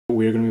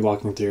We're going to be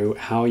walking through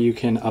how you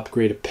can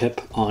upgrade pip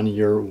on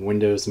your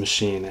Windows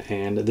machine.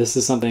 And this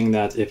is something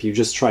that if you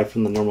just try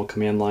from the normal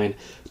command line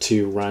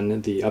to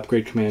run the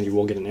upgrade command, you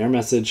will get an error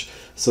message.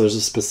 So there's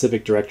a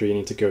specific directory you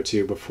need to go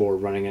to before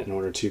running it in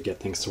order to get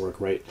things to work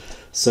right.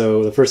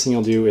 So the first thing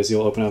you'll do is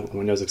you'll open up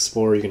Windows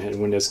Explorer. You can hit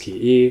Windows key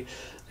E,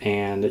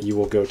 and you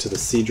will go to the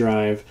C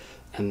drive,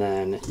 and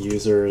then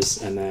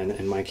users, and then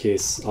in my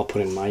case, I'll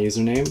put in my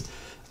username.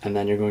 And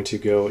then you're going to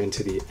go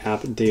into the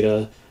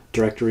AppData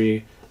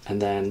directory, and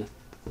then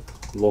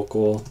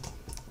local,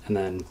 and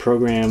then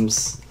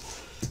programs,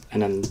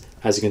 and then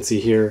as you can see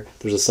here,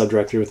 there's a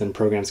subdirectory within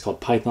programs called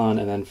Python,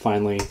 and then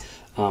finally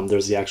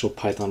there's the actual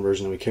Python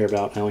version that we care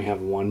about. I only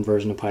have one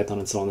version of Python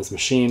installed on this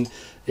machine.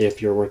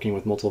 If you're working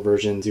with multiple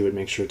versions, you would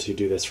make sure to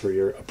do this for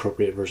your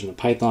appropriate version of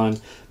Python.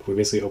 But we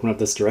basically open up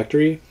this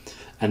directory,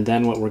 and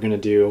then what we're going to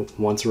do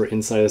once we're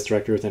inside this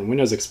directory within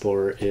Windows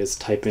Explorer is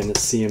type in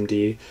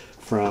cmd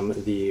from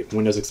the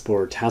Windows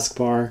Explorer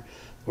taskbar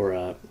or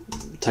a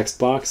text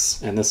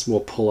box, and this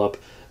will pull up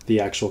the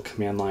actual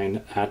command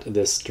line at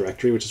this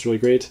directory, which is really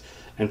great.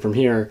 And from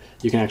here,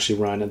 you can actually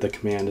run the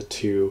command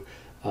to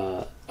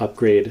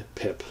upgrade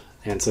pip.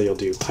 And so you'll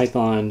do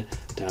python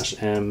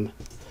 -m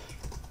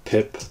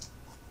pip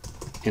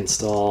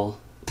install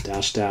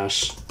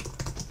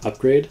 --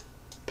 upgrade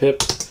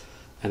pip,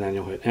 and then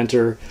you'll hit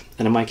enter.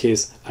 And in my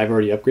case, I've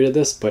already upgraded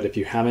this, but if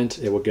you haven't,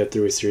 it will go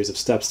through a series of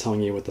steps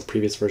telling you what the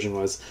previous version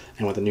was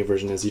and what the new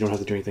version is. You don't have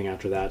to do anything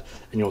after that,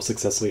 and you'll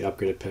successfully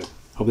upgrade pip.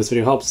 Hope this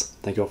video helps.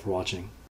 Thank you all for watching.